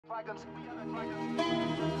Man,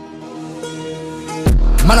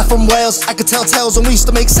 I'm from Wales, I could tell tales when we used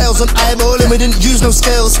to make sales on eyeball and we didn't use no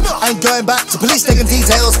scales. I ain't going back to police taking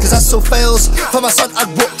details, cause that still fails. For my son,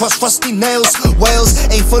 I'd walk across rusty nails. Wales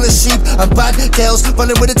ain't full of sheep and bad girls,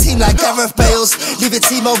 running with a team like Gareth Bales. Leave your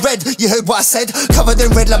team all red, you heard what I said. Covered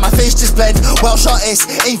in red like my face just bled. Welsh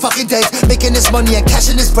artist, ain't fucking dead, making this money and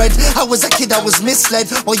cashing this bread. I was a kid, I was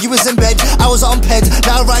misled, while you was in bed, I was on ped.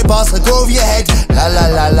 Now I write bars that go over your head. La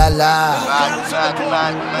la la la la.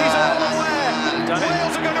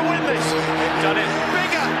 Wales are going to win this. They've done it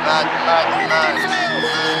bigger.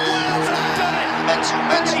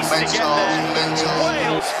 Mental.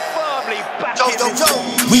 Wales firmly back in.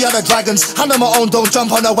 We are the dragons, hand on my own, don't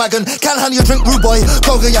jump on a wagon. Can't hand you drink, rude boy,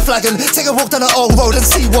 go get your flagon. Take a walk down the old road and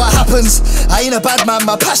see what happens. I ain't a bad man,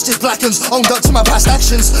 my past just blackens. Owned up to my past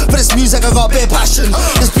actions. For this music I got bare passion.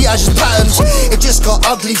 This beat I just patterns. It just got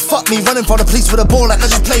ugly, fuck me. Running for the police with a ball like I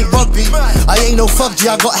just played rugby. I ain't no fuck G,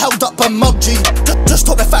 I got held up by mug G. Just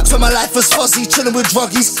talk the facts when my life was fuzzy. Chilling with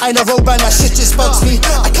druggies, I ain't a road band, that shit just bugs me.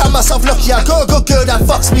 I count myself lucky, I go good, that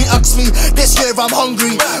fucks me, ucks me. This year I'm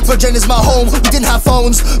hungry, Virginia's my home. We didn't have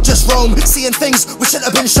phones, just roam, seeing things we shouldn't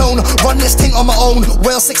have been shown. Run this thing on my own,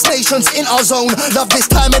 Wales 6 nations in our zone. Love this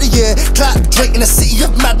time of the year, clap, drink in the city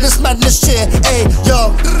of madness, cheer. Hey,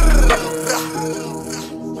 yo.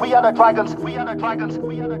 We are the dragons, we are the dragons,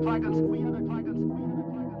 we are the dragons, we are the dragons.